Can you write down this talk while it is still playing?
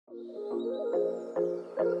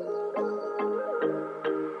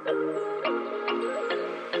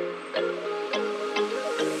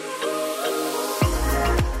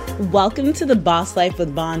Welcome to the Boss Life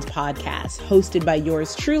with Bonds podcast, hosted by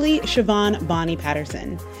yours truly, Siobhan Bonnie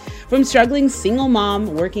Patterson. From struggling single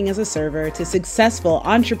mom working as a server to successful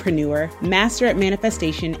entrepreneur, master at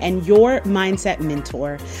manifestation, and your mindset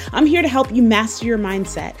mentor, I'm here to help you master your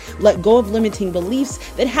mindset, let go of limiting beliefs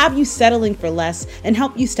that have you settling for less, and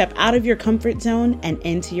help you step out of your comfort zone and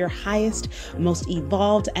into your highest, most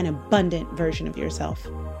evolved, and abundant version of yourself.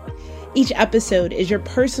 Each episode is your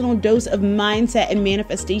personal dose of mindset and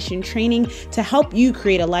manifestation training to help you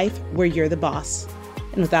create a life where you're the boss.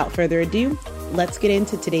 And without further ado, let's get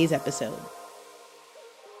into today's episode.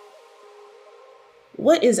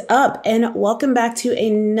 What is up? And welcome back to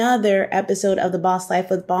another episode of the Boss Life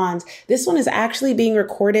with Bonds. This one is actually being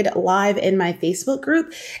recorded live in my Facebook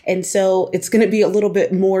group. And so it's going to be a little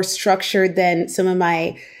bit more structured than some of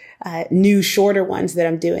my new shorter ones that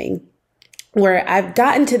I'm doing, where I've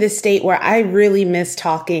gotten to this state where I really miss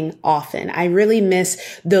talking often. I really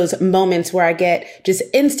miss those moments where I get just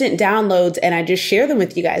instant downloads and I just share them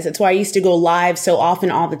with you guys. That's why I used to go live so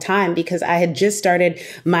often all the time, because I had just started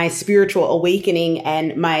my spiritual awakening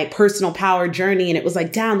and my personal power journey. And it was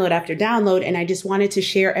like download after download. And I just wanted to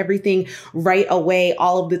share everything right away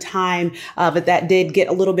all of the time. But that did get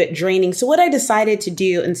a little bit draining. So what I decided to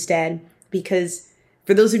do instead, because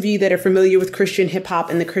for those of you that are familiar with Christian hip hop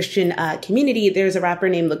and the Christian community, there's a rapper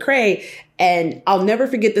named Lecrae, and I'll never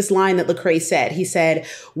forget this line that Lecrae said. He said,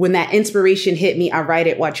 "When that inspiration hit me, I write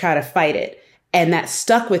it while I try to fight it." And that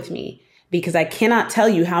stuck with me because I cannot tell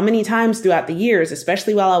you how many times throughout the years,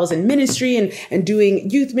 especially while I was in ministry and doing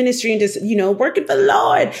youth ministry and just, working for the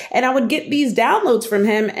Lord. And I would get these downloads from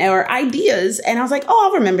him or ideas. And I was like, oh,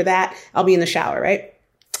 I'll remember that. I'll be in the shower, right?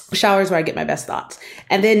 Shower is where I get my best thoughts.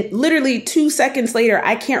 And then literally 2 seconds later,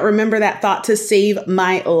 I can't remember that thought to save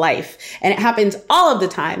my life. And it happens all of the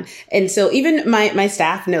time. And so even my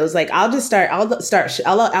staff knows, like, I'll just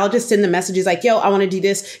send the messages like, yo, I want to do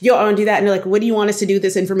this. Yo, I want to do that. And they're like, what do you want us to do with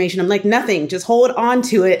this information? I'm like, nothing. Just hold on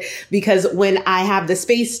to it, because when I have the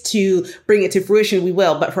space to bring it to fruition, we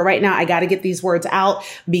will. But for right now, I got to get these words out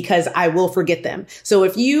because I will forget them. So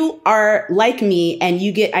if you are like me and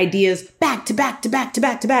you get ideas back to back to back to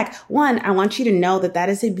back to back, one, I want you to know that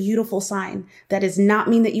is a beautiful sign. That does not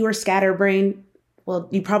mean that you are scatterbrained. Well,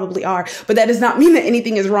 you probably are, but that does not mean that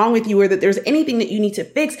anything is wrong with you or that there's anything that you need to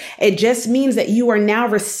fix. It just means that you are now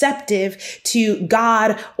receptive to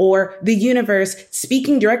God or the universe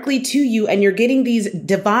speaking directly to you, and you're getting these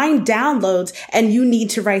divine downloads and you need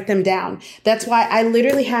to write them down. That's why I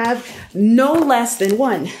literally have no less than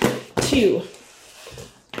 1, 2,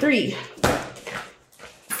 3,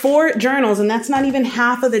 4 journals, and that's not even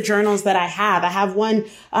half of the journals that I have. I have one,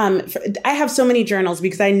 I have so many journals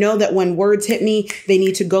because I know that when words hit me, they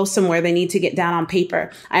need to go somewhere. They need to get down on paper.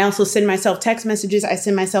 I also send myself text messages. I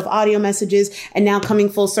send myself audio messages. And now coming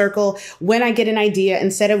full circle, when I get an idea,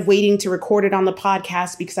 instead of waiting to record it on the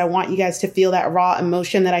podcast, because I want you guys to feel that raw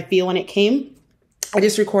emotion that I feel when it came, I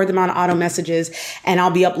just record them on auto messages, and I'll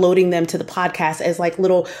be uploading them to the podcast as like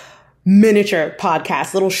little miniature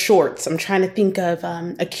podcasts, little shorts. I'm trying to think of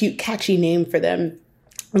a cute, catchy name for them.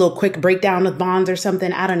 A little quick breakdown with Bonds or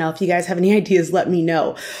something. I don't know. If you guys have any ideas, let me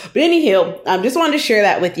know. But anywho, I just wanted to share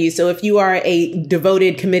that with you. So if you are a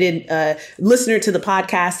devoted, committed listener to the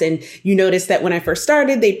podcast, and you notice that when I first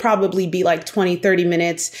started, they'd probably be like 20, 30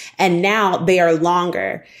 minutes, and now they are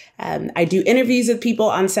longer. I do interviews with people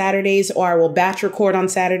on Saturdays, or I will batch record on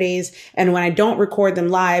Saturdays. And when I don't record them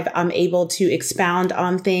live, I'm able to expound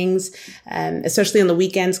on things, especially on the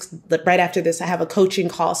weekends. Right after this, I have a coaching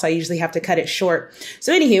call, so I usually have to cut it short.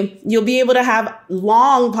 So anywho, you'll be able to have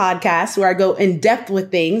long podcasts where I go in depth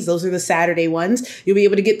with things. Those are the Saturday ones. You'll be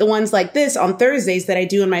able to get the ones like this on Thursdays that I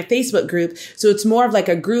do in my Facebook group. So it's more of like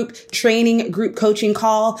a group training, group coaching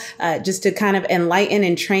call, just to kind of enlighten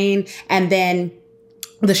and train. And then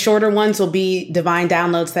the shorter ones will be divine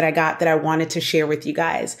downloads that I got that I wanted to share with you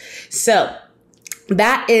guys. So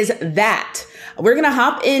that is that. We're going to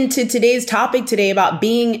hop into today's topic today about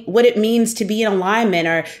what it means to be in alignment,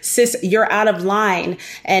 or sis, you're out of line.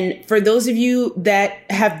 And for those of you that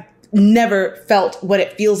have never felt what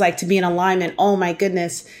it feels like to be in alignment, oh my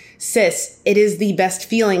goodness, sis, it is the best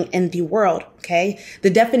feeling in the world. Okay.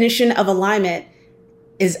 The definition of alignment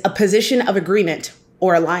is a position of agreement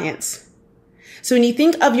or alliance. So when you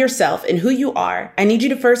think of yourself and who you are, I need you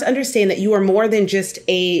to first understand that you are more than just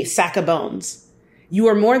a sack of bones. You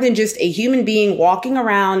are more than just a human being walking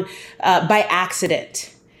around by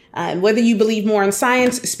accident. Whether you believe more in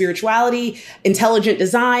science, spirituality, intelligent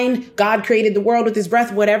design, God created the world with his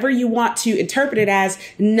breath, whatever you want to interpret it as,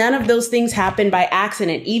 none of those things happen by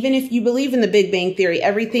accident. Even if you believe in the Big Bang Theory,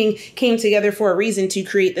 everything came together for a reason to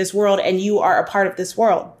create this world, and you are a part of this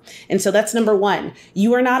world. And so that's number one.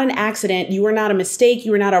 You are not an accident. You are not a mistake.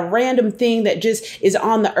 You are not a random thing that just is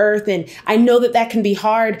on the earth. And I know that that can be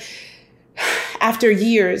hard after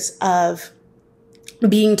years of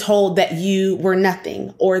being told that you were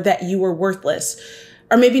nothing or that you were worthless,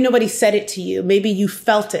 or maybe nobody said it to you. Maybe you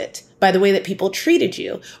felt it by the way that people treated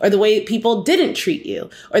you, or the way people didn't treat you,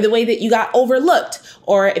 or the way that you got overlooked.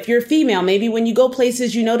 Or if you're a female, maybe when you go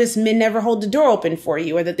places, you notice men never hold the door open for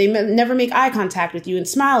you, or that they never make eye contact with you and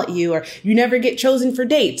smile at you, or you never get chosen for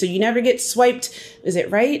dates, or you never get swiped. Is it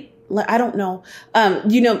right? I don't know.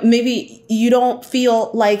 Maybe you don't feel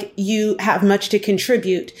like you have much to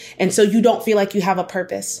contribute. And so you don't feel like you have a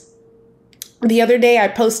purpose. The other day I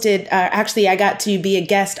posted, I got to be a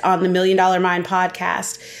guest on the $1 Million Mind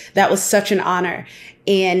podcast. That was such an honor.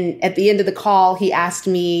 And at the end of the call, he asked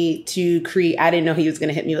me to create, I didn't know he was going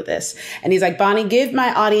to hit me with this. And he's like, Bonnie, give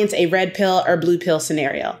my audience a red pill or blue pill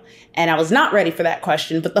scenario. And I was not ready for that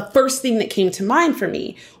question. But the first thing that came to mind for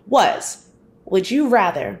me was, would you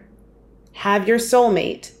rather have your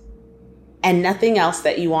soulmate and nothing else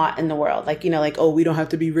that you want in the world? Oh, we don't have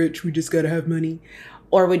to be rich. We just got to have money.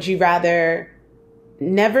 Or would you rather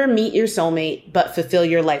never meet your soulmate, but fulfill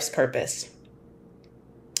your life's purpose?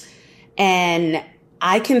 And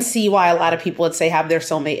I can see why a lot of people would say have their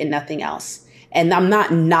soulmate and nothing else. And I'm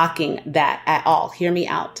not knocking that at all. Hear me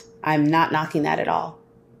out. I'm not knocking that at all.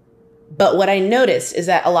 But what I noticed is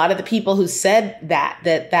that a lot of the people who said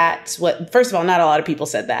that's what, first of all, not a lot of people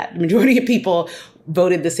said that. The majority of people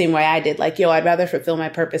voted the same way I did. I'd rather fulfill my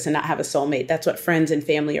purpose and not have a soulmate. That's what friends and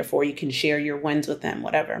family are for. You can share your wins with them,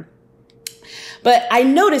 whatever. But I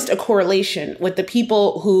noticed a correlation with the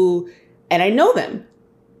people who, and I know them,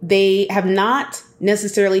 they have not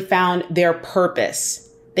necessarily found their purpose.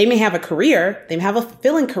 They may have a career, they may have a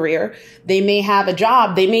fulfilling career, they may have a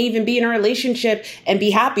job, they may even be in a relationship and be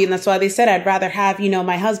happy. And that's why they said, I'd rather have,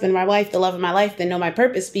 my husband, my wife, the love of my life, than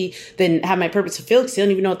than have my purpose fulfilled, because they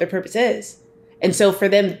don't even know what their purpose is. And so for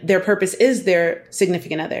them, their purpose is their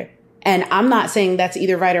significant other. And I'm not saying that's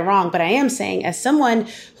either right or wrong, but I am saying, as someone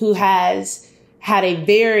who has had a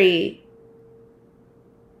very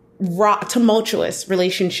tumultuous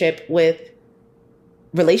relationship with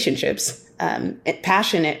relationships,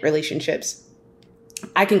 passionate relationships,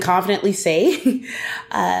 I can confidently say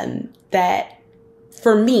that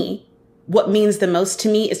for me, what means the most to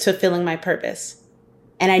me is fulfilling my purpose.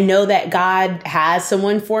 And I know that God has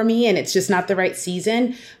someone for me and it's just not the right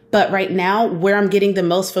season. But right now, where I'm getting the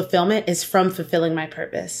most fulfillment is from fulfilling my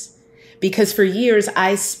purpose. Because for years,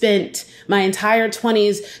 I spent my entire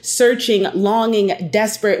 20s searching, longing,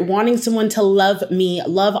 desperate, wanting someone to love me,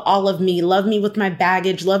 love all of me, love me with my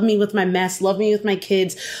baggage, love me with my mess, love me with my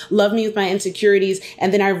kids, love me with my insecurities.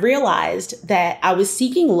 And then I realized that I was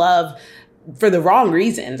seeking love for the wrong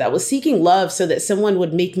reasons. I was seeking love so that someone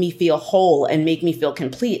would make me feel whole and make me feel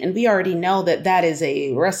complete. And we already know that that is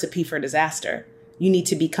a recipe for disaster. You need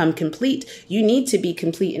to become complete. You need to be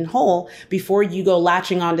complete and whole before you go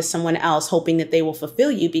latching on to someone else, hoping that they will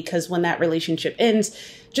fulfill you. Because when that relationship ends,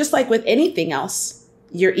 just like with anything else,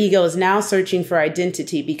 your ego is now searching for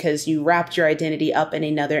identity because you wrapped your identity up in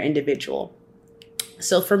another individual.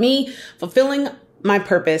 So for me, fulfilling my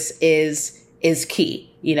purpose is key.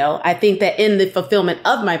 I think that in the fulfillment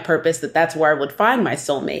of my purpose, that's where I would find my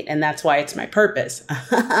soulmate. And that's why it's my purpose.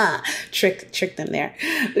 Trick them there.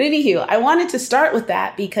 But anywho, I wanted to start with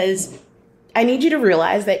that because I need you to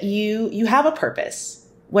realize that you have a purpose.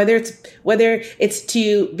 Whether it's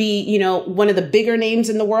to be, one of the bigger names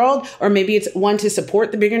in the world, or maybe it's one to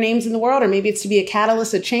support the bigger names in the world, or maybe it's to be a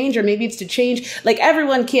catalyst of change, or maybe it's to change.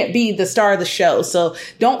 Everyone can't be the star of the show. So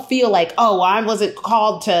don't feel like, I wasn't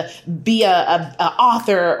called to be a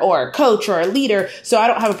author or a coach or a leader, so I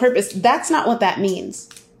don't have a purpose. That's not what that means.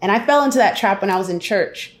 And I fell into that trap when I was in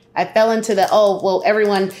church. I fell into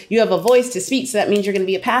everyone, you have a voice to speak, so that means you're going to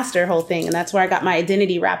be a pastor whole thing. And that's where I got my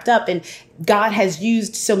identity wrapped up. And God has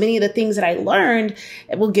used so many of the things that I learned,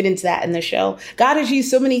 and we'll get into that in the show. God has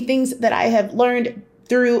used so many things that I have learned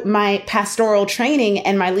through my pastoral training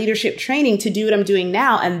and my leadership training to do what I'm doing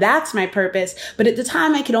now. And that's my purpose. But at the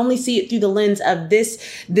time, I could only see it through the lens of this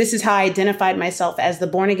is how I identified myself as the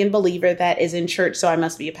born again believer that is in church. So I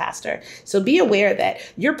must be a pastor. So be aware that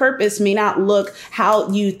your purpose may not look how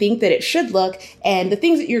you think that it should look. And the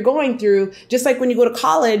things that you're going through, just like when you go to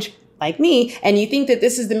college, like me, and you think that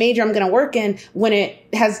this is the major I'm going to work in, when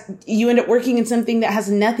you end up working in something that has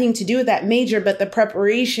nothing to do with that major, but the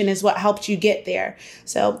preparation is what helped you get there.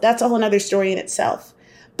 So that's a whole nother story in itself.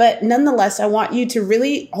 But nonetheless, I want you to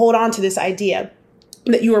really hold on to this idea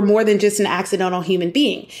that you are more than just an accidental human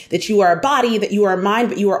being, that you are a body, that you are a mind,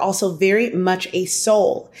 but you are also very much a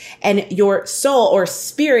soul. And your soul or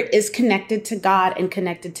spirit is connected to God and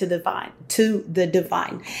connected to the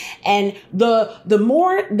divine. And the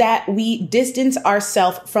more that we distance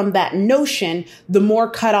ourselves from that notion, the more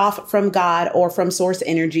cut off from God or from source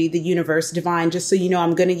energy, the universe, divine. Just so you know,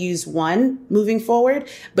 I'm going to use one moving forward,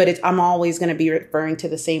 but I'm always going to be referring to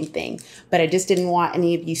the same thing. But I just didn't want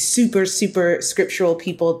any of you super scriptural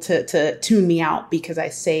people to tune me out because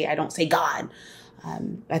I don't say God.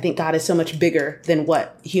 I think God is so much bigger than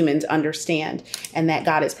what humans understand, and that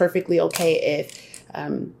God is perfectly okay if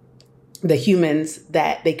the humans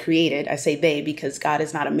that they created, I say they because God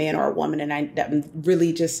is not a man or a woman, and I'm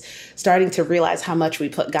really just starting to realize how much we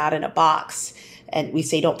put God in a box. And we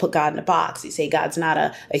say don't put God in a box. We say God's not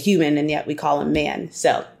a human, and yet we call him man.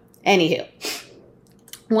 So anywho,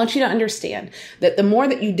 I want you to understand that the more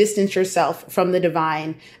that you distance yourself from the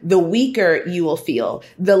divine, the weaker you will feel,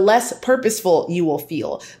 the less purposeful you will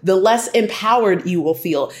feel, the less empowered you will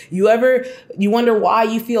feel. You wonder why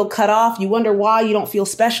you feel cut off. You wonder why you don't feel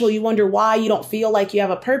special. You wonder why you don't feel like you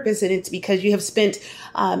have a purpose. And it's because you have spent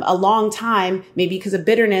a long time, maybe because of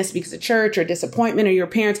bitterness, because of church or disappointment or your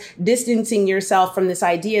parents, distancing yourself from this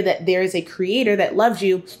idea that there is a creator that loves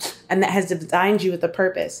you and that has designed you with a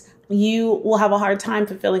purpose. You will have a hard time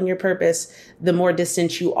fulfilling your purpose the more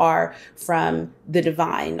distant you are from the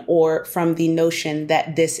divine or from the notion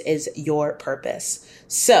that this is your purpose.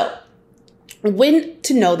 So when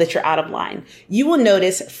to know that you're out of line, you will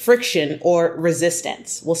notice friction or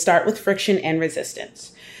resistance. We'll start with friction and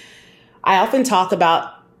resistance. I often talk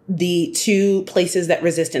about the two places that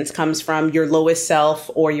resistance comes from: your lowest self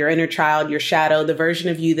or your inner child, your shadow, the version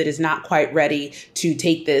of you that is not quite ready to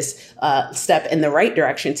take this step in the right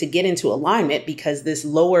direction to get into alignment, because this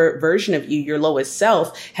lower version of you, your lowest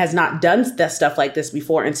self, has not done stuff like this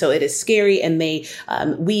before. And so it is scary. And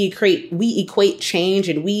we equate change,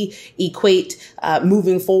 and we equate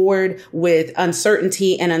moving forward with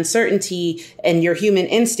uncertainty, and uncertainty and your human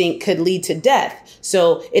instinct could lead to death.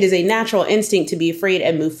 So it is a natural instinct to be afraid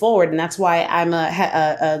and move forward. And that's why I'm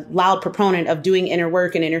a loud proponent of doing inner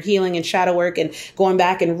work and inner healing and shadow work, and going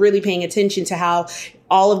back and really paying attention to how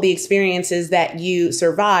all of the experiences that you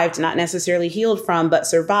survived, not necessarily healed from, but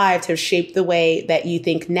survived, have shaped the way that you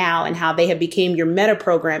think now, and how they have become your meta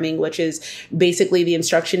programming, which is basically the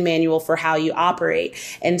instruction manual for how you operate.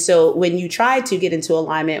 And so when you try to get into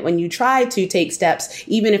alignment, when you try to take steps,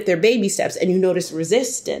 even if they're baby steps, and you notice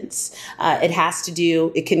resistance,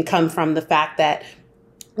 it can come from the fact that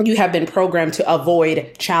you have been programmed to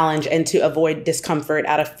avoid challenge and to avoid discomfort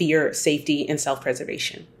out of fear, safety, and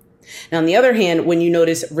self-preservation. Now, on the other hand, when you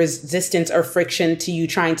notice resistance or friction to you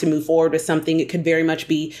trying to move forward with something, it could very much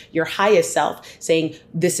be your highest self saying,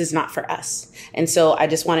 this is not for us. And so I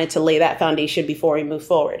just wanted to lay that foundation before we move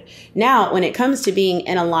forward. Now, when it comes to being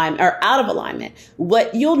in alignment or out of alignment,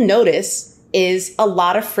 what you'll notice is a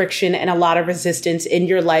lot of friction and a lot of resistance in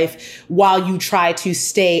your life while you try to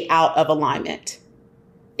stay out of alignment.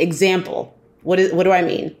 Example, what do I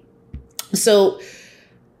mean? So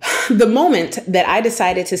the moment that I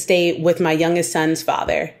decided to stay with my youngest son's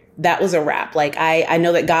father, that was a wrap. Like, I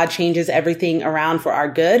know that God changes everything around for our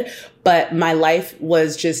good, but my life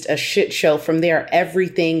was just a shit show from there.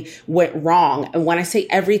 Everything went wrong. And when I say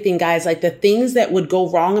everything, guys, like the things that would go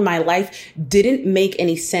wrong in my life didn't make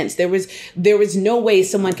any sense. There was no way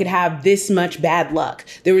someone could have this much bad luck.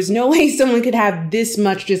 There was no way someone could have this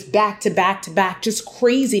much just back to back to back, just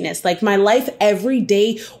craziness. Like, my life every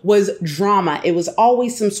day was drama. It was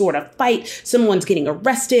always some sort of fight. Someone's getting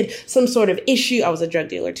arrested, some sort of issue. I was a drug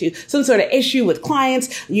dealer too. Some sort of issue with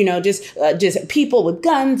clients, just people with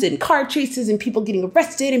guns and car chases and people getting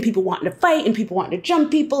arrested and people wanting to fight and people wanting to jump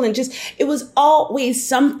people, and just, it was always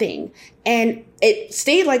something. And it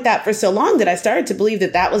stayed like that for so long that I started to believe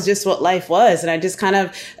that that was just what life was. And I just kind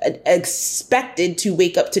of expected to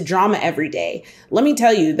wake up to drama every day. Let me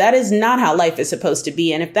tell you, that is not how life is supposed to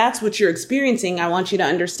be. And if that's what you're experiencing, I want you to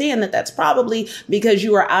understand that that's probably because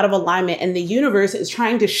you are out of alignment and the universe is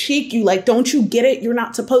trying to shake you like, don't you get it? You're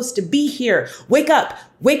not supposed to be here. Wake up,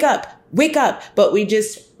 wake up, wake up. But we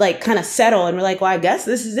just like kind of settle and we're like, well, I guess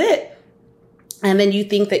this is it. And then you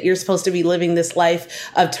think that you're supposed to be living this life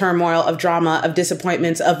of turmoil, of drama, of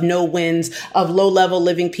disappointments, of no wins, of low level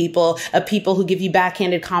living people, of people who give you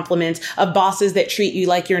backhanded compliments, of bosses that treat you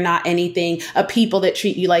like you're not anything, of people that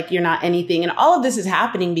treat you like you're not anything. And all of this is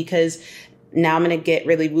happening because now I'm going to get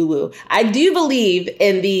really woo woo. I do believe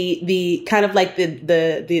in the kind of like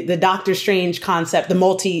the Doctor Strange concept, the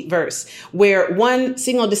multiverse, where one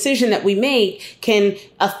single decision that we make can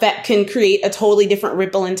create a totally different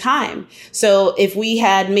ripple in time. So if we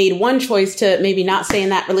had made one choice to maybe not stay in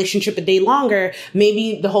that relationship a day longer,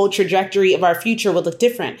 maybe the whole trajectory of our future would look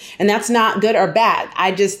different. And that's not good or bad.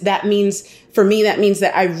 For me, that means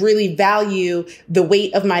that I really value the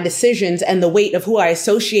weight of my decisions and the weight of who I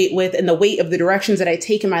associate with and the weight of the directions that I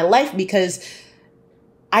take in my life, because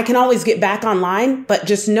I can always get back online, but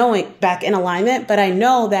just knowing back in alignment. But I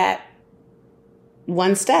know that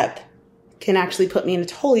one step can actually put me in a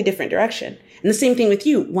totally different direction. And the same thing with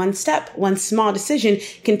you. One step, one small decision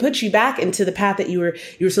can put you back into the path that you were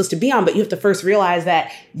supposed to be on. But you have to first realize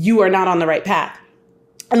that you are not on the right path.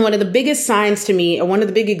 And one of the biggest signs to me, or one of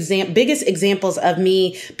the biggest examples of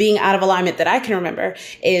me being out of alignment that I can remember,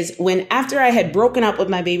 is when after I had broken up with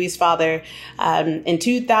my baby's father in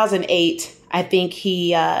 2008, I think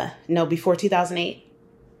before 2008.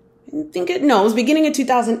 It was beginning of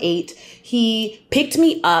 2008. He picked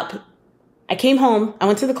me up. I came home. I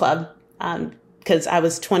went to the club because I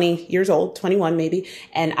was 20 years old, 21 maybe,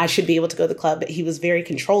 and I should be able to go to the club, but he was very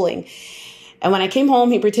controlling. And when I came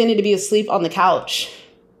home, he pretended to be asleep on the couch.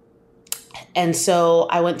 And so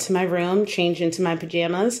I went to my room, changed into my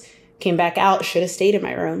pajamas, came back out, should have stayed in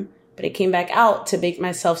my room, but I came back out to make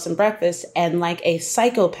myself some breakfast. And like a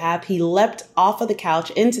psychopath, he leapt off of the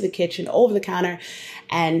couch into the kitchen, over the counter,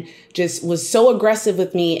 and just was so aggressive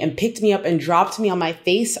with me and picked me up and dropped me on my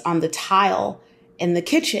face on the tile in the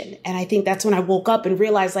kitchen. And I think that's when I woke up and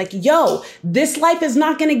realized, like, yo, this life is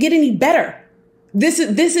not going to get any better. This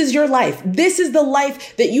is your life. This is the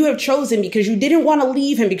life that you have chosen because you didn't want to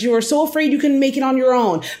leave him, because you were so afraid you couldn't make it on your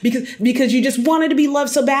own, because you just wanted to be loved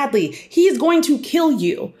so badly. He is going to kill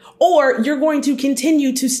you, or you're going to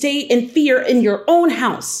continue to stay in fear in your own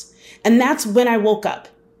house. And that's when I woke up.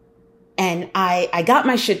 And I got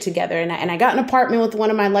my shit together, and I got an apartment with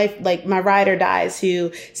one of my my ride or dies,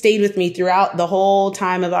 who stayed with me throughout the whole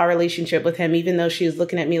time of our relationship with him, even though she was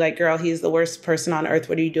looking at me like, girl, he's the worst person on earth.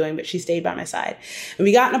 What are you doing? But she stayed by my side. And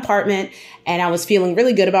we got an apartment, and I was feeling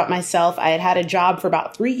really good about myself. I had a job for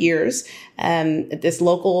about 3 years at this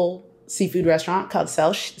local seafood restaurant called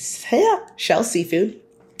Shell Seafood.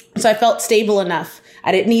 So I felt stable enough.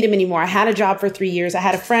 I didn't need him anymore. I had a job for 3 years. I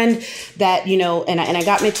had a friend that, and I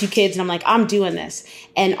got my 2 kids, and I'm like, I'm doing this.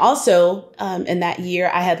 And also, in that year,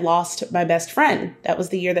 I had lost my best friend. That was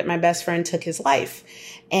the year that my best friend took his life.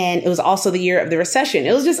 And it was also the year of the recession.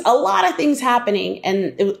 It was just a lot of things happening.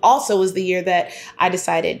 And it also was the year that I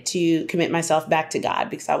decided to commit myself back to God,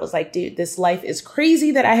 because I was like, dude, this life is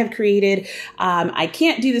crazy that I have created. I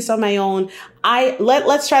can't do this on my own.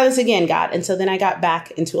 Let's try this again, God. And so then I got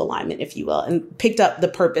back into alignment, if you will, and picked up the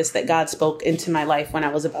purpose that God spoke into my life when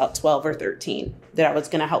I was about 12 or 13, that I was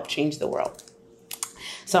going to help change the world.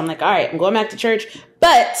 So I'm like, all right, I'm going back to church.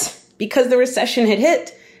 But because the recession had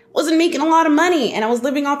hit, wasn't making a lot of money, and I was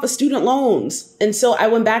living off of student loans. And so I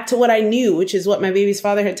went back to what I knew, which is what my baby's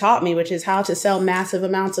father had taught me, which is how to sell massive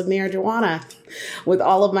amounts of marijuana with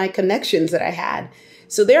all of my connections that I had.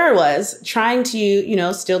 So there I was trying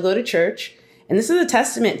to, still go to church. And this is a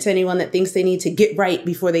testament to anyone that thinks they need to get right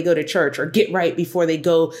before they go to church, or get right before they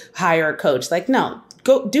go hire a coach. Like, no,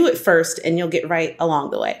 go do it first and you'll get right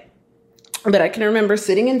along the way. But I can remember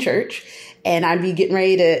sitting in church, and I'd be getting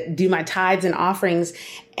ready to do my tithes and offerings,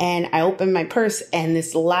 and I opened my purse, and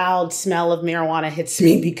this loud smell of marijuana hits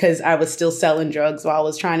me, because I was still selling drugs while I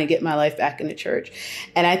was trying to get my life back into church.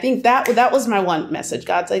 And I think that was my one message.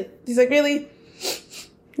 He's like, really?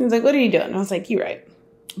 He's like, what are you doing? And I was like, you're right.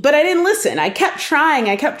 But I didn't listen. I kept trying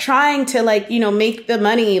to make the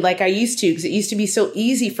money like I used to, because it used to be so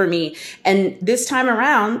easy for me. And this time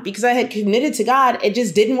around, because I had committed to God, it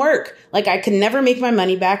just didn't work. Like, I could never make my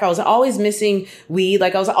money back. I was always missing weed.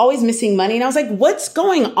 Like, I was always missing money. And I was like, what's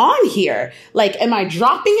going on here? Like, am I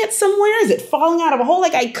dropping it somewhere? Is it falling out of a hole?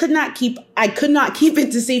 Like, I could not keep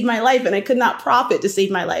it to save my life, and I could not profit to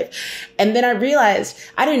save my life. And then I realized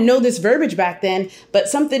I didn't know this verbiage back then, but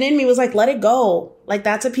something in me was like, let it go. Like,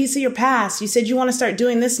 that's a piece of your past. You said you want to start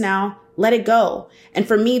doing this now. Let it go. And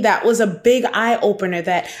for me, that was a big eye opener,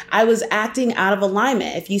 that I was acting out of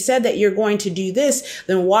alignment. If you said that you're going to do this,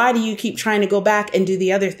 then why do you keep trying to go back and do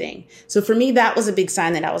the other thing? So for me, that was a big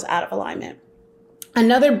sign that I was out of alignment.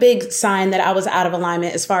 Another big sign that I was out of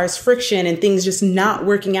alignment as far as friction and things just not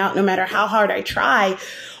working out, no matter how hard I try,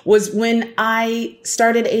 was when I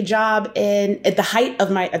started a job at the height of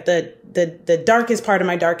the darkest part of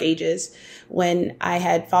my dark ages, when I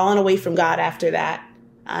had fallen away from God after that,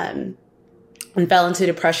 and fell into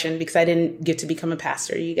depression because I didn't get to become a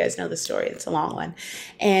pastor. You guys know the story. It's a long one.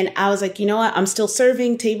 And I was like, you know what? I'm still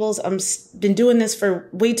serving tables. Been doing this for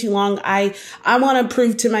way too long. I want to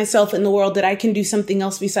prove to myself in the world that I can do something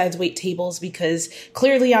else besides wait tables, because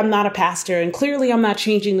clearly I'm not a pastor and clearly I'm not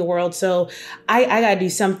changing the world. So I got to do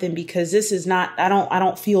something, because this is not, I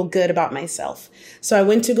don't feel good about myself. So I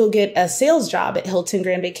went to go get a sales job at Hilton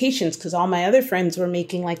Grand Vacations, because all my other friends were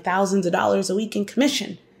making like thousands of dollars a week in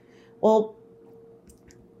commission. Well,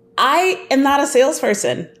 I am not a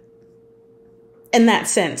salesperson in that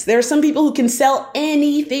sense. There are some people who can sell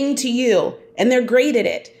anything to you and they're great at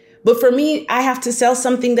it. But for me, I have to sell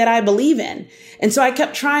something that I believe in. And so I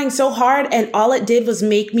kept trying so hard, and all it did was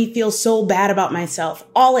make me feel so bad about myself.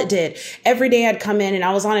 All it did. Every day I'd come in and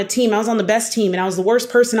I was on a team. I was on the best team and I was the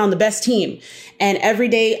worst person on the best team. And every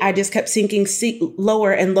day I just kept sinking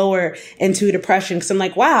lower and lower into depression, because I'm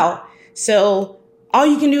like, wow. So all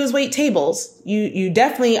you can do is wait tables. You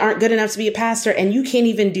definitely aren't good enough to be a pastor, and you can't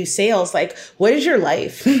even do sales. Like, what is your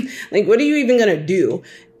life? Like, what are you even going to do?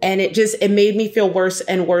 And it made me feel worse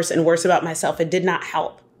and worse and worse about myself. It did not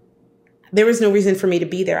help. There was no reason for me to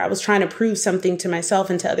be there. I was trying to prove something to myself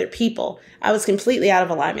and to other people. I was completely out of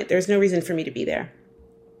alignment. There's no reason for me to be there.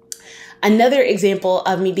 Another example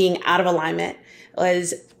of me being out of alignment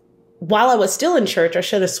was, while I was still in church, I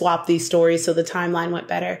should have swapped these stories so the timeline went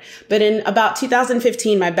better. But in about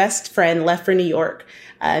 2015, my best friend left for New York.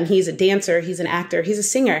 And he's a dancer. He's an actor. He's a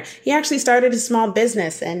singer. He actually started a small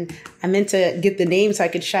business, and I meant to get the name so I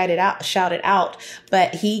could shout it out.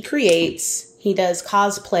 But he does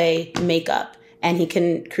cosplay makeup, and he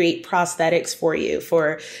can create prosthetics for you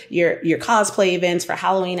for your cosplay events, for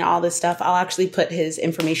Halloween and all this stuff. I'll actually put his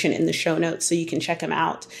information in the show notes so you can check him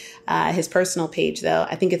out. His personal page, though,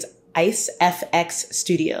 I think it's Ice FX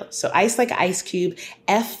Studio. So Ice like Ice Cube,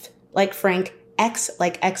 F like Frank, X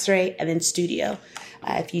like X-ray, and then Studio.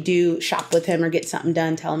 If you do shop with him or get something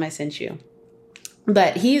done, tell him I sent you.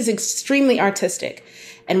 But he is extremely artistic.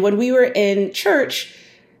 And when we were in church,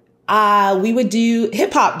 we would do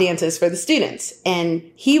hip hop dances for the students, and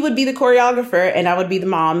he would be the choreographer and I would be the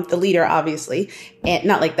mom, the leader, obviously. And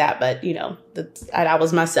not like that, but I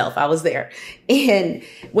was myself. I was there. And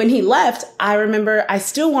when he left, I remember I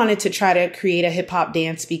still wanted to try to create a hip hop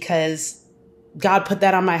dance, because God put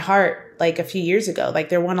that on my heart like a few years ago. Like,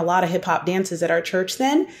 there weren't a lot of hip hop dances at our church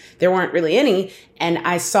then. There weren't really any. And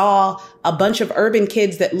I saw a bunch of urban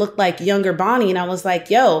kids that looked like younger Bonnie, and I was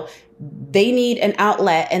like, yo, they need an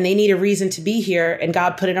outlet and they need a reason to be here. And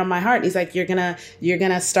God put it on my heart. And he's like, you're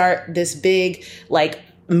gonna start this big like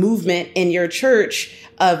movement in your church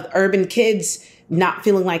of urban kids not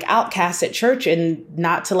feeling like outcasts at church. And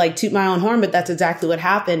not to like toot my own horn, but that's exactly what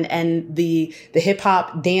happened. And the hip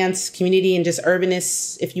hop dance community and just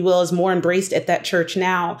urbanists, if you will, is more embraced at that church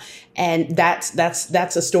now. And that's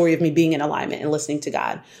a story of me being in alignment and listening to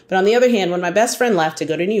God. But on the other hand, when my best friend left to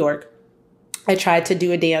go to New York, I tried to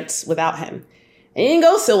do a dance without him. It didn't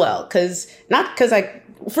go so well,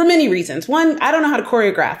 for many reasons. One, I don't know how to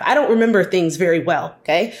choreograph. I don't remember things very well.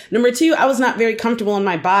 Okay. Number two, I was not very comfortable in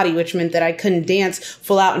my body, which meant that I couldn't dance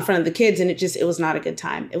full out in front of the kids. And it was not a good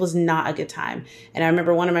time. It was not a good time. And I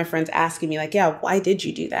remember one of my friends asking me like, yeah, why did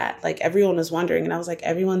you do that? Like, everyone was wondering. And I was like,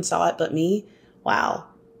 everyone saw it but me. Wow.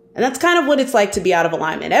 And that's kind of what it's like to be out of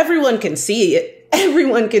alignment. Everyone can see it.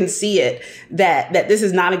 Everyone can see it, that this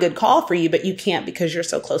is not a good call for you, but you can't because you're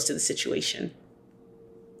so close to the situation.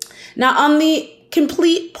 Now, on the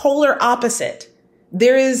complete polar opposite,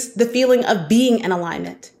 there is the feeling of being in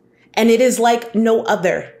alignment, and it is like no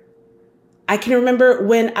other. I can remember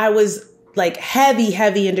when I was like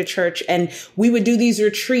heavy into church, and we would do these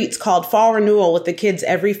retreats called Fall Renewal with the kids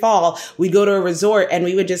every fall. We'd go to a resort and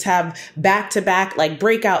we would just have back-to-back like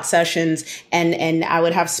breakout sessions, and I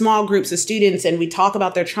would have small groups of students, and we'd talk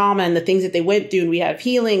about their trauma and the things that they went through, and we have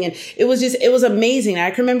healing, and it was amazing.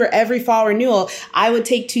 I can remember every Fall Renewal, I would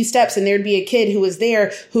take 2 steps and there'd be a kid who was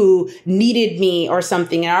there who needed me or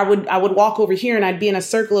something, and I would walk over here and I'd be in a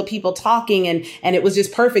circle of people talking, and it was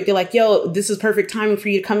just perfect. They're like, yo, this is perfect timing for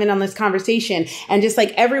you to come in on this conversation. And just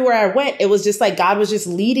like everywhere I went, it was just like God was just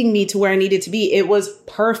leading me to where I needed to be. It was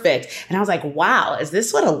perfect. And I was like, wow, is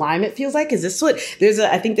this what alignment feels like? Is this what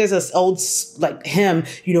I think there's this old like hymn,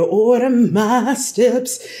 order my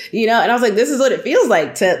steps, and I was like, this is what it feels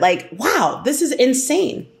like to like, wow, this is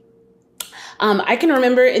insane. I can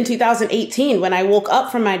remember in 2018 when I woke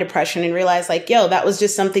up from my depression and realized like, yo, that was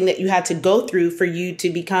just something that you had to go through for you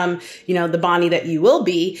to become, the Bonnie that you will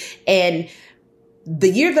be. And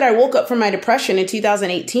the year that I woke up from my depression in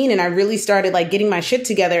 2018 and I really started like getting my shit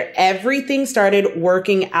together, everything started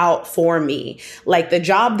working out for me. Like the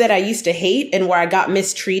job that I used to hate and where I got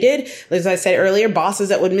mistreated, as I said earlier, bosses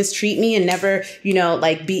that would mistreat me and never,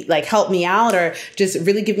 help me out or just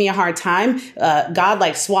really give me a hard time. God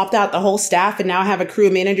like swapped out the whole staff and now I have a crew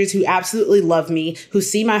of managers who absolutely love me, who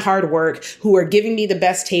see my hard work, who are giving me the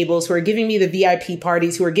best tables, who are giving me the VIP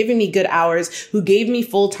parties, who are giving me good hours, who gave me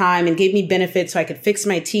full time and gave me benefits so I could fix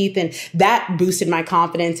my teeth. And that boosted my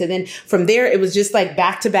confidence. And then from there, it was just like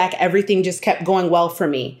back to back. Everything just kept going well for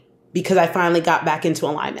me because I finally got back into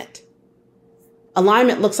alignment.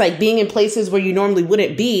 Alignment looks like being in places where you normally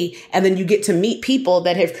wouldn't be. And then you get to meet people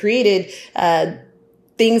that have created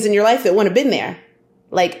things in your life that wouldn't have been there.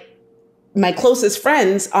 Like my closest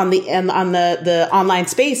friends on the online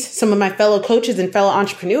space, some of my fellow coaches and fellow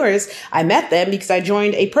entrepreneurs, I met them because I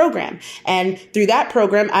joined a program. And through that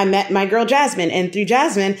program, I met my girl, Jasmine. And through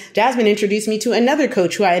Jasmine introduced me to another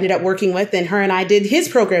coach who I ended up working with. And her and I did his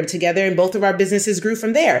program together and both of our businesses grew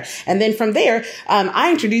from there. And then from there,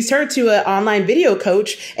 I introduced her to an online video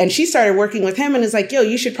coach and she started working with him and is like, yo,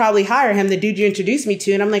 you should probably hire him, the dude you introduced me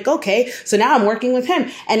to. And I'm like, okay. So now I'm working with him.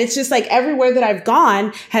 And it's just like everywhere that I've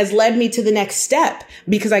gone has led me to the next step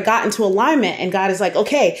because I got into alignment and God is like,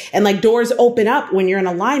 okay. And like doors open up when you're in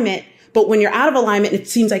alignment, but when you're out of alignment, it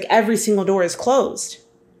seems like every single door is closed.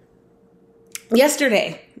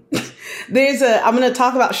 Yesterday, I'm going to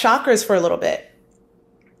talk about chakras for a little bit.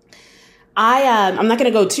 I'm not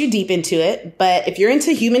going to go too deep into it, but if you're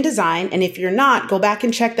into human design and if you're not, go back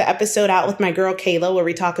and check the episode out with my girl, Kayla, where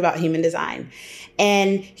we talk about human design.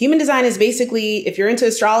 And human design is basically, if you're into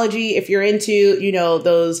astrology, if you're into,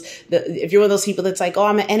 if you're one of those people that's like, oh,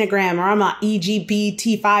 I'm an Enneagram or I'm an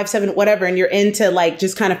EGBT57, whatever, and you're into like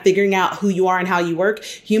just kind of figuring out who you are and how you work,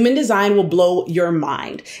 human design will blow your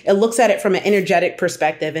mind. It looks at it from an energetic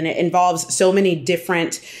perspective and it involves so many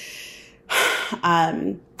different,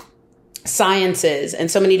 sciences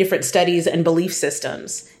and so many different studies and belief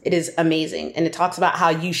systems. It is amazing. And it talks about how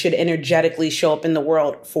you should energetically show up in the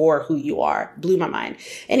world for who you are. Blew my mind.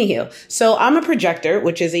 Anywho, so I'm a projector,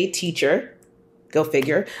 which is a teacher. Go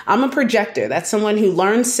figure. I'm a projector. That's someone who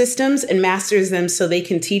learns systems and masters them so they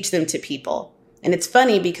can teach them to people. And it's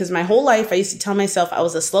funny because my whole life I used to tell myself I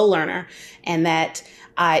was a slow learner and that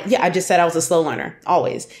I just said I was a slow learner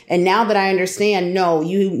always. And now that I understand, no,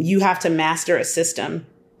 you have to master a system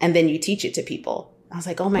and then you teach it to people. I was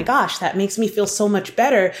like, oh my gosh, that makes me feel so much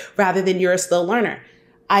better rather than you're a slow learner.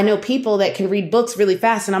 I know people that can read books really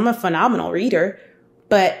fast and I'm a phenomenal reader,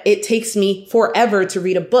 but it takes me forever to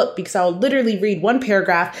read a book because I'll literally read one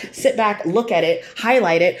paragraph, sit back, look at it,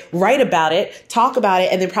 highlight it, write about it, talk about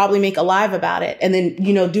it, and then probably make a live about it. And then,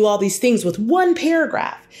 do all these things with one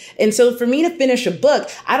paragraph. And so for me to finish a book,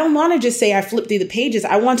 I don't want to just say I flip through the pages.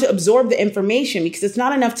 I want to absorb the information because it's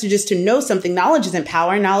not enough to just to know something. Knowledge isn't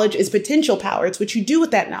power. Knowledge is potential power. It's what you do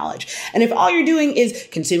with that knowledge. And if all you're doing is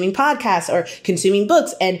consuming podcasts or consuming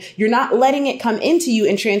books and you're not letting it come into you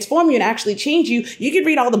and transform you and actually change you, you could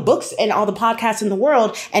read all the books and all the podcasts in the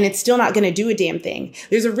world and it's still not going to do a damn thing.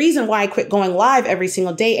 There's a reason why I quit going live every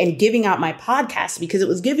single day and giving out my podcast because it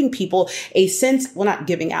was giving people a sense, well, not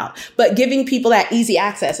giving out, but giving people that easy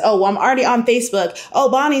access. Oh, well, I'm already on Facebook. Oh,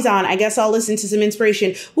 Bonnie's on. I guess I'll listen to some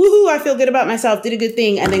inspiration. Woohoo, I feel good about myself. Did a good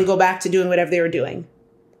thing. And then go back to doing whatever they were doing.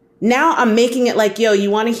 Now I'm making it like, yo,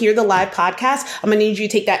 you want to hear the live podcast? I'm going to need you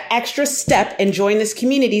to take that extra step and join this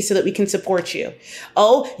community so that we can support you.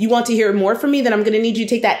 Oh, you want to hear more from me? Then I'm going to need you to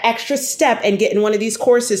take that extra step and get in one of these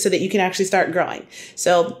courses so that you can actually start growing.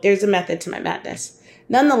 So there's a method to my madness.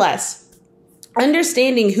 Nonetheless,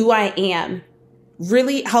 understanding who I am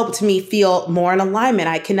really helped me feel more in alignment.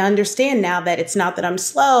 I can understand now that it's not that I'm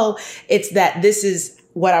slow. It's that this is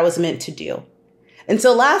what I was meant to do. And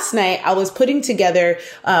so last night I was putting together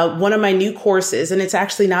one of my new courses, and it's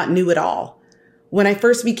actually not new at all. When I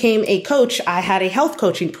first became a coach, I had a health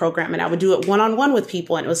coaching program and I would do it one-on-one with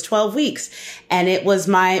people, and it was 12 weeks. And it was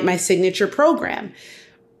my signature program.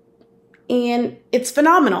 And it's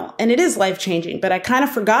phenomenal and it is life-changing, but I kind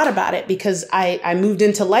of forgot about it because I moved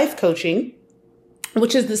into life coaching,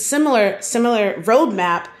 which is the similar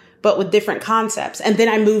roadmap, but with different concepts. And then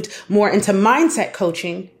I moved more into mindset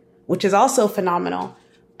coaching, which is also phenomenal.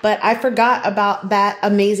 But I forgot about that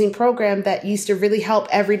amazing program that used to really help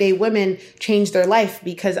everyday women change their life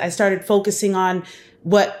because I started focusing on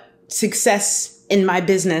what success in my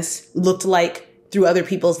business looked like through other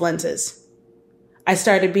people's lenses. I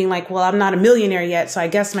started being like, well, I'm not a millionaire yet, so I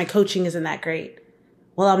guess my coaching isn't that great.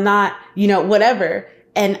 Well, I'm not, whatever.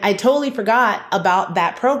 And I totally forgot about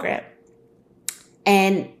that program.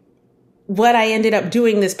 And what I ended up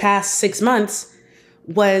doing this past 6 months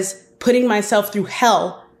was putting myself through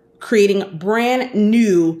hell, creating brand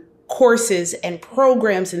new courses and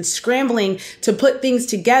programs and scrambling to put things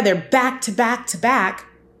together back to back to back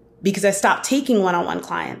because I stopped taking one-on-one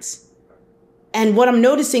clients. And what I'm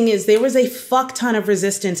noticing is there was a fuck ton of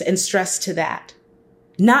resistance and stress to that.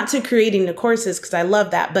 Not to creating the courses, because I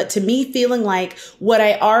love that, but to me feeling like what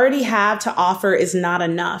I already have to offer is not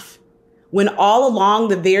enough. When all along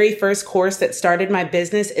the very first course that started my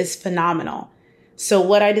business is phenomenal. So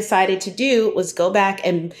what I decided to do was go back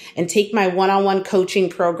and take my one-on-one coaching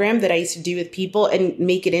program that I used to do with people and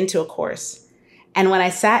make it into a course. And when I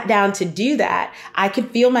sat down to do that, I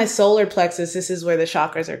could feel my solar plexus. This is where the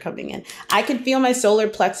chakras are coming in. I could feel my solar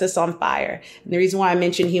plexus on fire. And the reason why I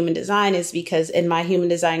mentioned human design is because in my human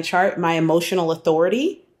design chart, my emotional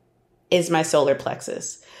authority is my solar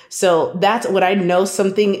plexus. So that's what I know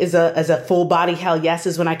something is a full body hell yes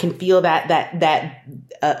is when I can feel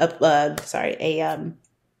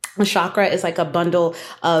a chakra is like a bundle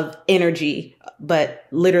of energy, but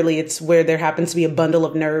literally it's where there happens to be a bundle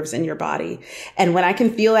of nerves in your body. And when I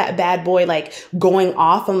can feel that bad boy like going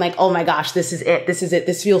off, I'm like, oh my gosh, this is it. This is it.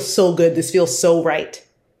 This feels so good. This feels so right.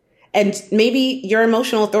 And maybe your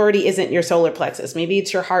emotional authority isn't your solar plexus. Maybe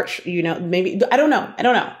it's your heart, maybe, I don't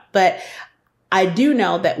know. But I do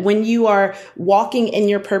know that when you are walking in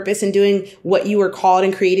your purpose and doing what you were called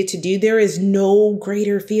and created to do, there is no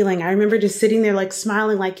greater feeling. I remember just sitting there like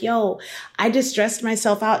smiling like, yo, I just stressed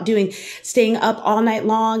myself out staying up all night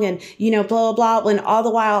long and, blah, blah, blah. When all the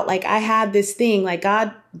while, like I had this thing, like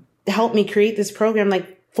God helped me create this program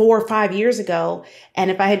like 4 or 5 years ago. And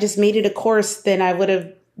if I had just made it a course, then I would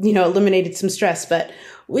have, eliminated some stress, but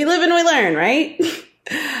we live and we learn, right?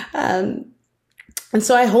 And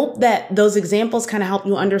so I hope that those examples kind of help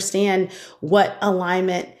you understand what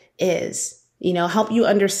alignment is, help you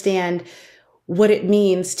understand what it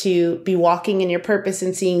means to be walking in your purpose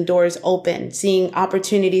and seeing doors open, seeing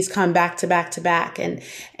opportunities come back to back to back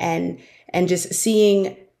and just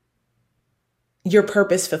seeing your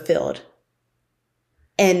purpose fulfilled.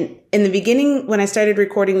 And in the beginning, when I started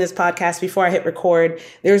recording this podcast, before I hit record,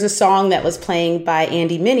 there was a song that was playing by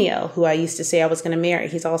Andy Mineo, who I used to say I was going to marry.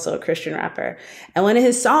 He's also a Christian rapper. And one of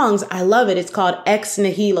his songs, I love it. It's called Ex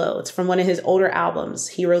Nihilo. It's from one of his older albums,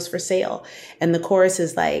 Heroes for Sale. And the chorus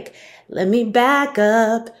is like, let me back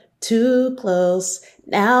up too close.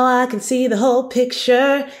 Now I can see the whole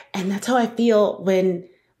picture. And that's how I feel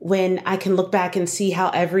when I can look back and see how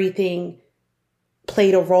everything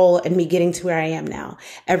played a role in me getting to where I am now.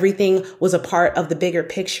 Everything was a part of the bigger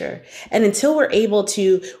picture. And until we're able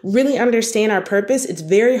to really understand our purpose, it's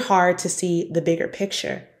very hard to see the bigger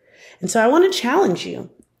picture. And so I want to challenge you.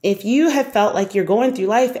 If you have felt like you're going through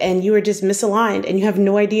life and you are just misaligned and you have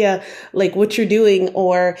no idea like what you're doing,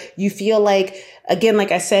 or you feel like, again,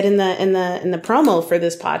 like I said in the promo for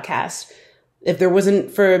this podcast, if there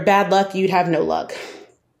wasn't for bad luck, you'd have no luck,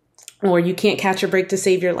 or you can't catch a break to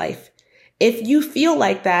save your life. If you feel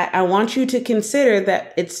like that, I want you to consider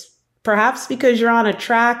that it's perhaps because you're on a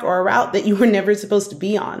track or a route that you were never supposed to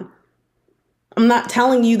be on. I'm not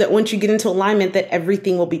telling you that once you get into alignment that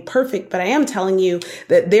everything will be perfect, but I am telling you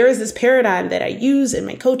that there is this paradigm that I use in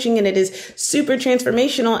my coaching, and it is super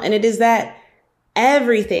transformational, and it is that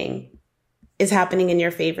everything is happening in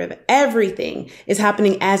your favor. That everything is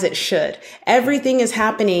happening as it should. Everything is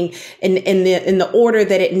happening in the order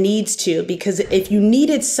that it needs to, because if you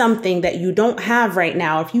needed something that you don't have right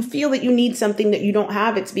now, if you feel that you need something that you don't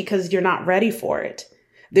have, it's because you're not ready for it.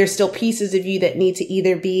 There's still pieces of you that need to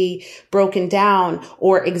either be broken down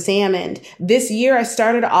or examined. This year I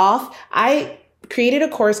started off, I created a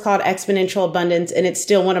course called Exponential Abundance, and it's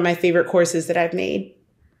still one of my favorite courses that I've made.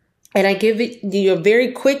 And I give you a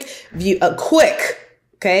very quick view,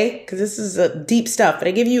 okay? Because this is deep stuff, but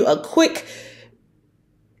I give you a quick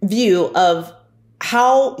view of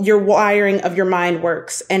how your wiring of your mind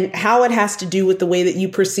works and how it has to do with the way that you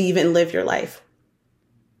perceive and live your life.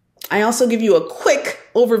 I also give you a quick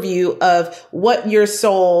overview of what your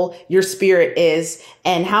soul, your spirit is,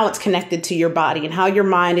 and how it's connected to your body, and how your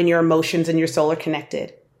mind and your emotions and your soul are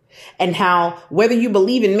connected. And how, whether you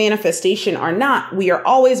believe in manifestation or not, we are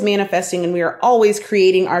always manifesting and we are always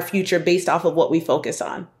creating our future based off of what we focus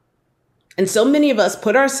on. And so many of us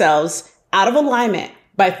put ourselves out of alignment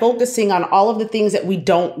by focusing on all of the things that we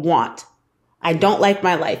don't want. I don't like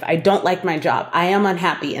my life. I don't like my job. I am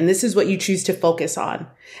unhappy. And this is what you choose to focus on.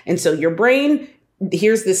 And so your brain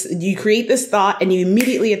here's this, you create this thought and you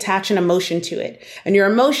immediately attach an emotion to it. And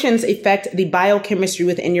your emotions affect the biochemistry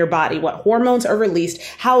within your body. What hormones are released?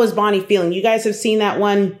 How is Bonnie feeling? You guys have seen that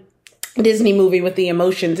one Disney movie with the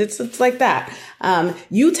emotions. It's like that.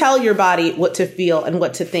 You tell your body what to feel and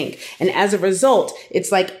what to think. And as a result,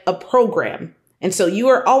 it's like a program. And so you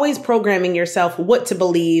are always programming yourself what to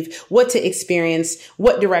believe, what to experience,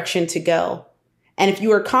 what direction to go. And if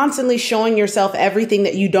you are constantly showing yourself everything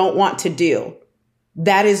that you don't want to do,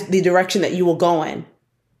 that is the direction that you will go in.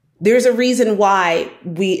 There's a reason why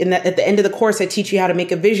at the end of the course, I teach you how to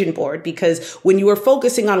make a vision board, because when you are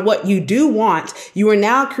focusing on what you do want, you are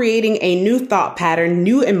now creating a new thought pattern,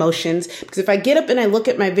 new emotions. Because if I get up and I look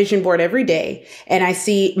at my vision board every day and I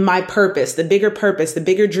see my purpose, the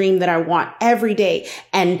bigger dream that I want every day,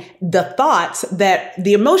 and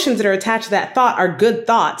the emotions that are attached to that thought are good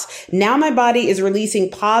thoughts. Now my body is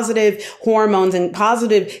releasing positive hormones and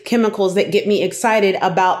positive chemicals that get me excited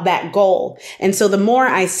about that goal. And so the more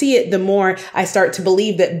I see it, the more I start to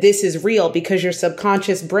believe that this is real, because your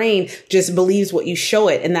subconscious brain just believes what you show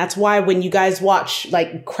it. And that's why when you guys watch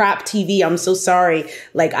like crap TV, I'm so sorry.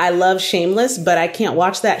 Like, I love Shameless, but I can't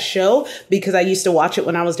watch that show because I used to watch it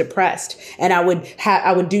when I was depressed, and I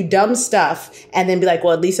would do dumb stuff and then be like,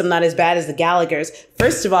 well, at least I'm not as bad as the Gallaghers.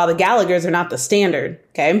 First of all, the Gallaghers are not the standard.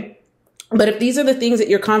 Okay. But if these are the things that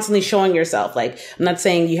you're constantly showing yourself, like, I'm not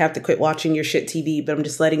saying you have to quit watching your shit TV, but I'm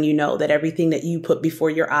just letting you know that everything that you put before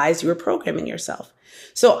your eyes, you are programming yourself.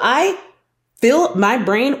 So I fill my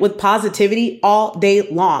brain with positivity all day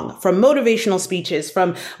long, from motivational speeches,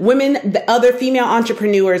 from women, the other female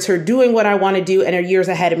entrepreneurs who are doing what I want to do and are years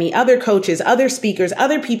ahead of me, other coaches, other speakers,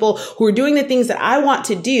 other people who are doing the things that I want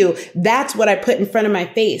to do. That's what I put in front of my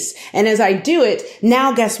face. And as I do it,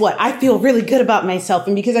 now guess what? I feel really good about myself.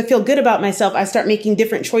 And because I feel good about myself, I start making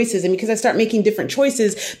different choices. And because I start making different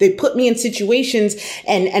choices, they put me in situations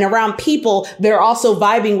and around people that are also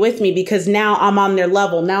vibing with me, because now I'm on their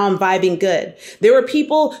level. Now I'm vibing good. There were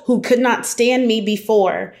people who could not stand me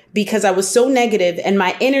before because I was so negative and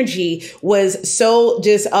my energy was so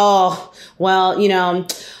just, I'm not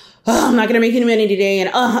going to make any money today.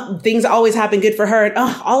 And things always happen good for her. And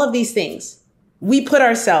all of these things. We put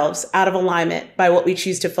ourselves out of alignment by what we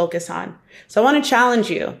choose to focus on. So I want to challenge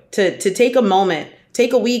you to take a moment,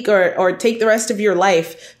 take a week or take the rest of your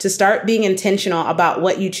life to start being intentional about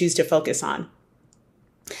what you choose to focus on.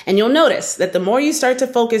 And you'll notice that the more you start to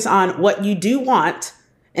focus on what you do want,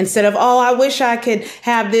 instead of, I wish I could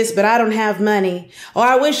have this, but I don't have money. Or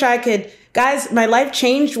I wish I could. Guys, my life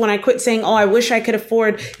changed when I quit saying, I wish I could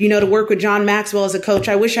afford, to work with John Maxwell as a coach.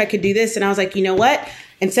 I wish I could do this. And I was like, you know what?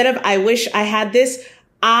 Instead of, I wish I had this,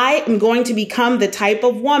 I am going to become the type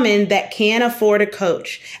of woman that can afford a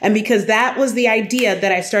coach. And because that was the idea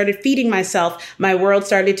that I started feeding myself, my world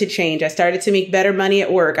started to change. I started to make better money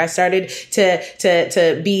at work. I started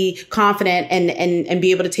to be confident and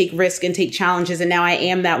be able to take risk and take challenges. And now I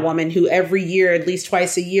am that woman who every year, at least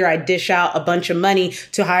twice a year, I dish out a bunch of money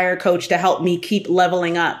to hire a coach to help me keep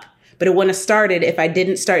leveling up. But it wouldn't have started if I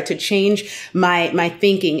didn't start to change my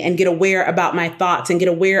thinking and get aware about my thoughts and get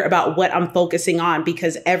aware about what I'm focusing on,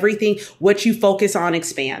 because what you focus on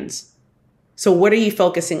expands. So what are you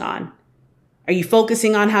focusing on? Are you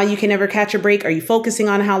focusing on how you can never catch a break? Are you focusing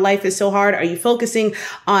on how life is so hard? Are you focusing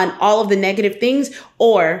on all of the negative things?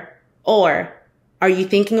 Or are you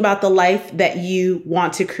thinking about the life that you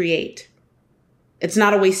want to create? It's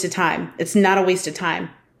not a waste of time. It's not a waste of time.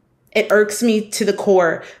 It irks me to the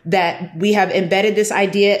core that we have embedded this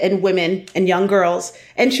idea in women and young girls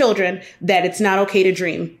and children that it's not okay to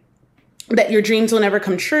dream, that your dreams will never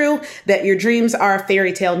come true, that your dreams are a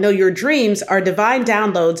fairy tale. No, your dreams are divine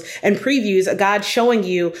downloads and previews of God showing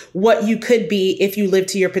you what you could be if you live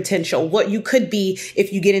to your potential, what you could be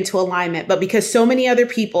if you get into alignment. But because so many other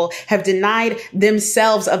people have denied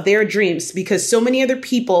themselves of their dreams, because so many other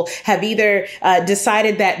people have either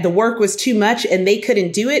decided that the work was too much and they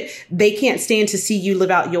couldn't do it, they can't stand to see you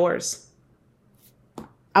live out yours.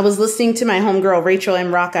 I was listening to my homegirl, Rachel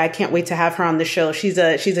M. Rocca. I can't wait to have her on the show. She's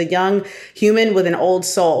a young human with an old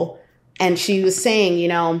soul. And she was saying,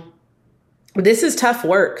 this is tough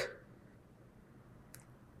work.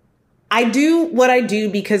 I do what I do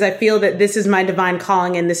because I feel that this is my divine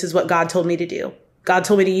calling and this is what God told me to do. God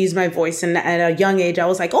told me to use my voice. And at a young age, I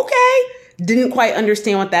was like, okay. Didn't quite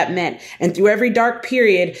understand what that meant. And through every dark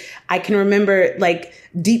period, I can remember like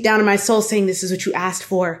deep down in my soul saying, this is what you asked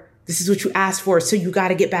for. This is what you asked for. So you got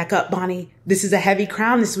to get back up, Bonnie. This is a heavy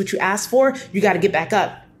crown. This is what you asked for. You got to get back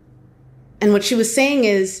up. And what she was saying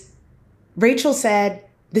is, Rachel said,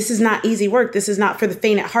 this is not easy work. This is not for the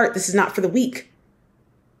faint at heart. This is not for the weak.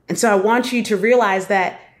 And so I want you to realize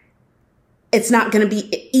that It's not going to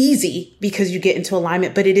be easy because you get into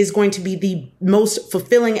alignment, but it is going to be the most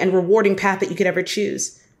fulfilling and rewarding path that you could ever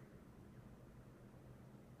choose.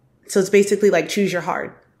 So it's basically like choose your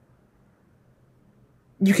heart.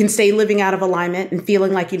 You can stay living out of alignment and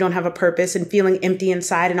feeling like you don't have a purpose and feeling empty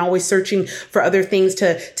inside and always searching for other things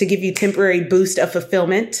to give you temporary boost of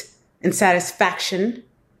fulfillment and satisfaction.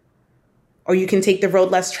 Or you can take the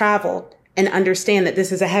road less traveled and understand that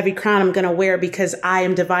this is a heavy crown I'm going to wear because I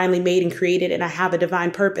am divinely made and created and I have a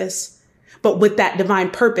divine purpose. But with that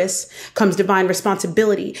divine purpose comes divine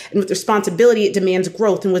responsibility. And with responsibility, it demands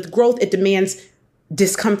growth. And with growth, it demands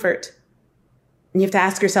discomfort. And you have to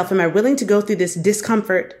ask yourself, am I willing to go through this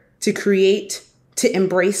discomfort to create, to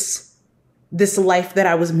embrace this life that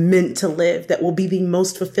I was meant to live, that will be the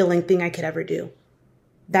most fulfilling thing I could ever do?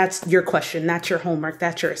 That's your question. That's your homework.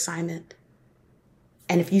 That's your assignment.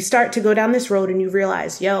 And if you start to go down this road and you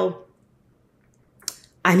realize, yo,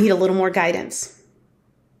 I need a little more guidance,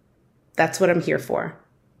 that's what I'm here for.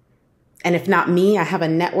 And if not me, I have a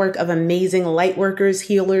network of amazing light workers,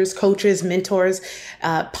 healers, coaches, mentors,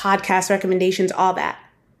 podcast recommendations, all that.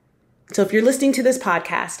 So if you're listening to this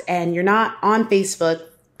podcast and you're not on Facebook,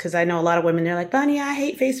 because I know a lot of women, they're like, Bonnie, I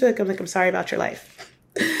hate Facebook. I'm like, I'm sorry about your life.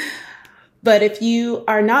 But if you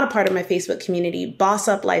are not a part of my Facebook community, Boss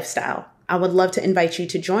Up Lifestyle, I would love to invite you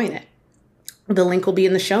to join it. The link will be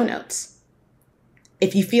in the show notes.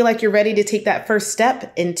 If you feel like you're ready to take that first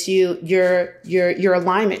step into your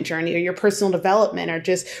alignment journey or your personal development, or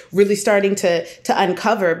just really starting to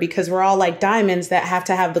uncover, because we're all like diamonds that have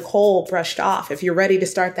to have the coal brushed off. If you're ready to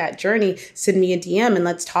start that journey, send me a DM and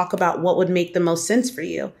let's talk about what would make the most sense for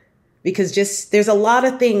you. Because there's a lot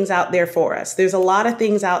of things out there for us. There's a lot of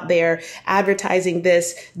things out there advertising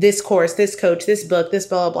this course, this coach, this book, this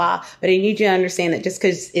blah, blah, blah. But I need you to understand that just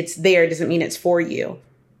because it's there doesn't mean it's for you.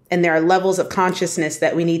 And there are levels of consciousness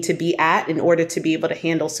that we need to be at in order to be able to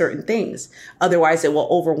handle certain things. Otherwise, it will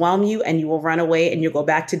overwhelm you and you will run away and you'll go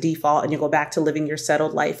back to default and you'll go back to living your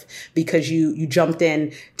settled life because you jumped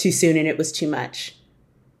in too soon and it was too much.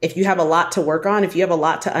 If you have a lot to work on, if you have a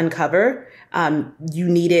lot to uncover, you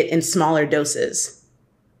need it in smaller doses.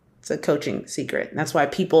 It's a coaching secret. And that's why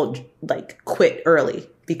people like quit early,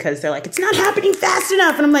 because they're like, it's not happening fast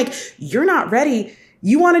enough. And I'm like, you're not ready.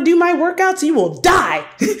 You want to do my workouts, you will die.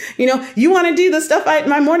 You want to do the stuff,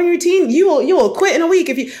 my morning routine, you will quit in a week.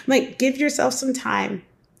 I'm like, give yourself some time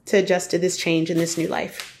to adjust to this change in this new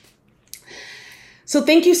life. So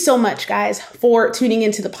thank you so much, guys, for tuning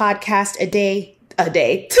into the podcast today.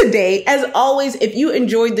 As always, if you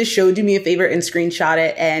enjoyed the show, do me a favor and screenshot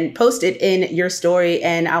it and post it in your story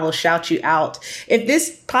and I will shout you out. If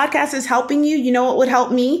this podcast is helping you, you know what would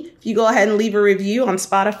help me? If you go ahead and leave a review on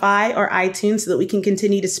Spotify or iTunes so that we can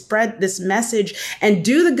continue to spread this message and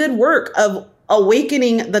do the good work of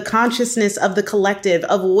awakening the consciousness of the collective,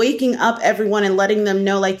 of waking up everyone and letting them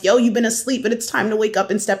know like, yo, you've been asleep, but it's time to wake up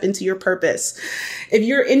and step into your purpose. If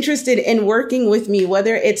you're interested in working with me,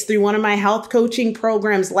 whether it's through one of my health coaching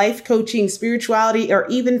programs, life coaching, spirituality, or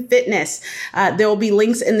even fitness, there will be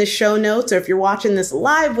links in the show notes. Or if you're watching this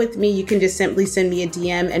live with me, you can just simply send me a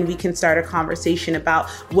DM and we can start a conversation about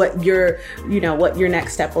what your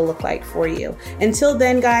next step will look like for you. Until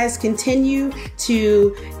then, guys, continue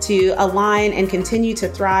to align and continue to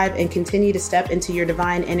thrive and continue to step into your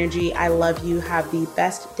divine energy. I love you. Have the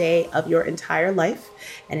best day of your entire life.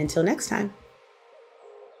 And until next time.